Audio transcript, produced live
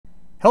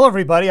Hello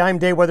everybody, I'm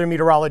day weather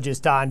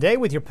meteorologist Don Day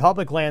with your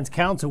Public Lands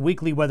Council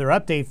weekly weather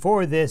update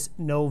for this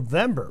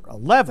November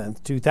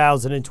 11th,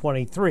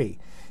 2023.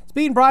 It's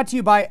being brought to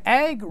you by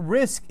Ag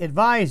Risk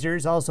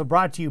Advisors, also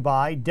brought to you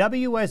by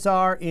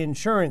WSR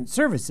Insurance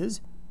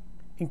Services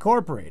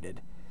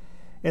Incorporated.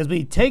 As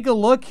we take a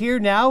look here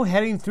now,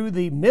 heading through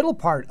the middle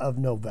part of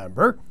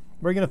November,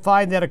 we're going to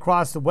find that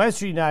across the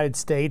western United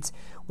States,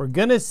 we're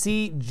going to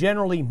see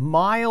generally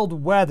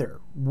mild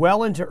weather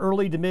well into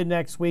early to mid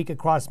next week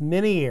across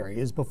many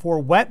areas before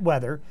wet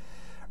weather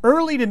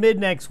early to mid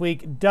next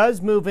week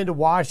does move into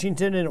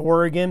Washington and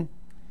Oregon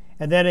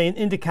and then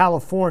into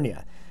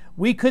California.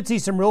 We could see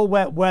some real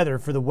wet weather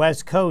for the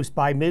West Coast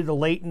by mid to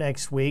late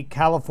next week,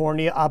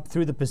 California up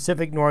through the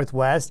Pacific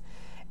Northwest.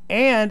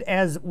 And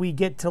as we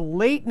get to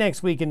late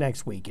next week and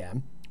next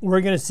weekend,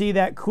 we're going to see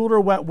that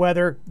cooler wet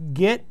weather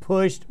get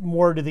pushed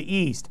more to the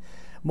east,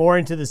 more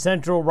into the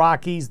central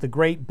Rockies, the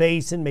Great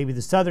Basin, maybe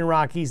the southern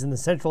Rockies and the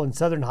central and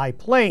southern high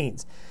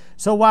plains.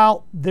 So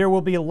while there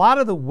will be a lot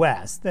of the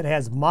west that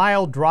has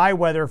mild dry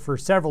weather for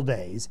several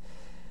days,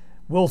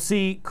 we'll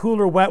see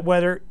cooler wet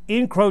weather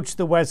encroach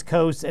the west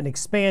coast and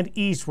expand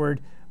eastward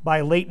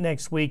by late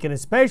next week and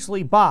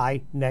especially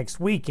by next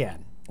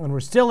weekend. And we're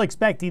still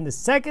expecting the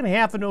second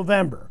half of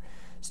November,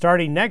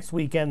 starting next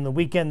weekend and the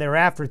weekend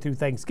thereafter through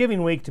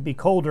Thanksgiving week, to be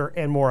colder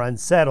and more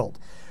unsettled.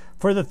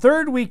 For the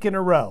third week in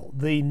a row,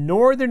 the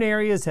northern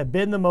areas have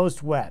been the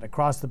most wet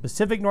across the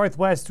Pacific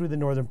Northwest through the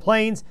northern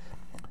plains.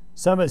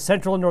 Some of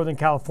central and northern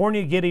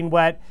California getting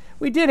wet.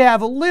 We did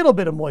have a little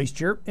bit of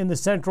moisture in the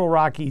central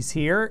Rockies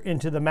here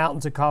into the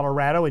mountains of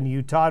Colorado and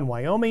Utah and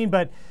Wyoming,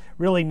 but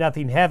really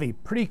nothing heavy.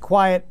 Pretty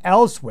quiet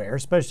elsewhere,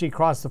 especially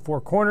across the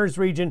Four Corners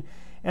region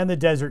and the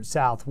desert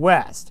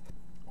Southwest.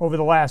 Over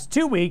the last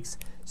 2 weeks,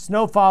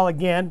 snowfall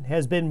again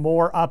has been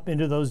more up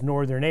into those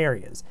northern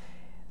areas.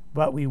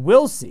 But we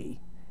will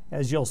see,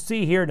 as you'll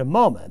see here in a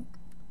moment,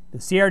 the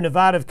Sierra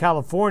Nevada of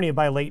California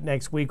by late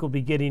next week will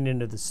be getting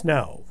into the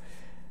snow.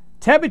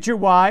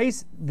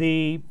 Temperature-wise,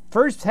 the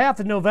first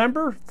half of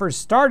November, first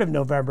start of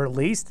November at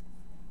least,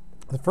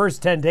 the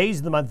first 10 days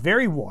of the month,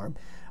 very warm.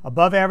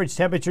 Above average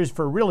temperatures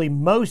for really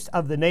most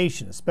of the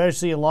nation,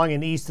 especially along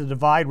and east of the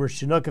divide where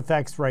Chinook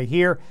effects right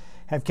here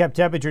have kept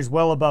temperatures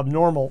well above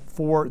normal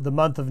for the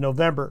month of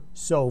November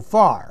so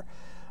far.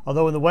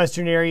 Although in the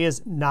western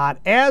areas, not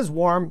as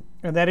warm,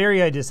 and that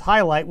area I just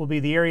highlight will be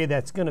the area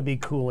that's going to be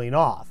cooling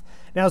off.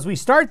 Now, as we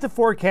start the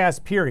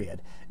forecast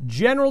period,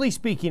 generally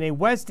speaking, a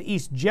west to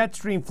east jet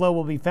stream flow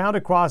will be found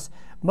across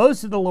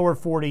most of the lower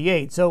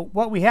 48. So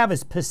what we have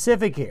is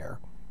Pacific air,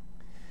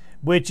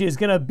 which is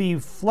going to be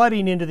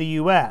flooding into the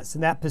U.S.,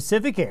 and that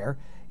Pacific air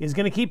is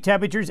going to keep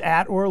temperatures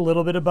at or a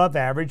little bit above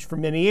average for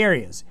many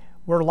areas.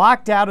 We're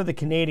locked out of the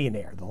Canadian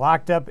air. The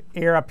locked up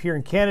air up here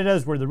in Canada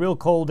is where the real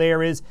cold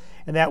air is,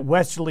 and that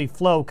westerly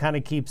flow kind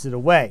of keeps it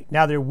away.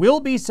 Now, there will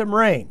be some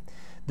rain.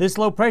 This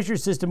low pressure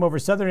system over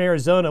southern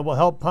Arizona will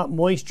help pump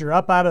moisture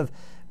up out of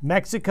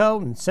Mexico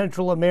and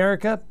Central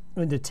America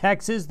into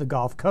Texas, the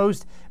Gulf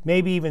Coast,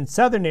 maybe even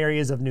southern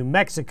areas of New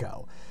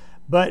Mexico.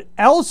 But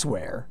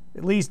elsewhere,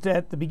 at least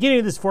at the beginning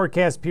of this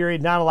forecast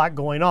period, not a lot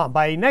going on.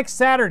 By next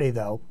Saturday,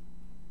 though,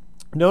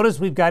 notice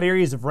we've got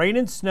areas of rain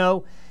and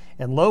snow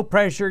and low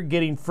pressure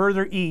getting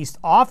further east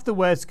off the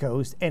west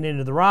coast and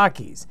into the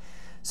Rockies.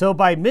 So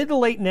by mid to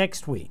late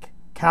next week,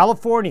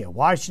 California,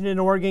 Washington,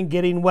 Oregon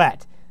getting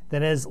wet.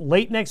 Then as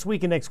late next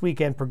week and next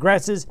weekend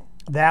progresses,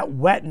 that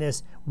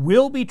wetness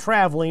will be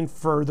traveling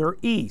further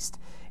east.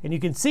 And you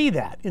can see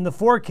that in the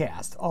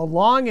forecast.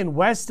 Along and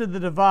west of the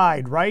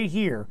divide right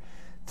here,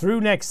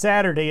 through next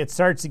Saturday, it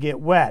starts to get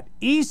wet.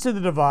 East of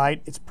the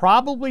divide, it's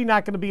probably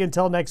not going to be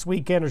until next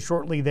weekend or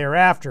shortly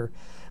thereafter.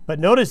 But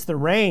notice the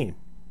rain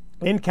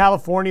in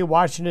California,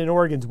 Washington, and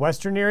Oregon's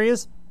western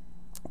areas,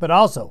 but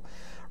also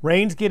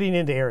rain's getting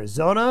into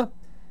Arizona,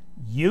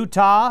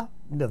 Utah,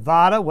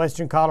 Nevada,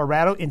 western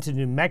Colorado, into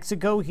New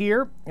Mexico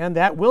here, and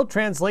that will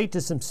translate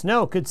to some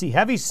snow. Could see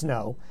heavy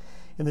snow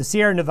in the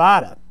Sierra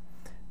Nevada,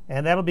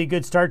 and that'll be a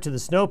good start to the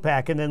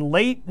snowpack. And then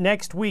late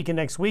next week and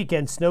next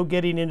weekend, snow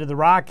getting into the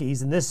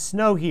Rockies, and this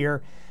snow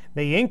here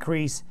may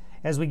increase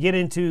as we get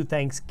into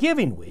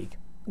Thanksgiving week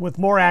with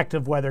more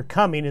active weather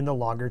coming in the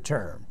longer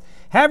term.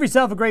 Have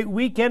yourself a great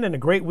weekend and a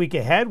great week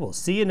ahead. We'll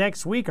see you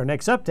next week. Our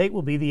next update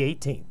will be the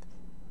 18th.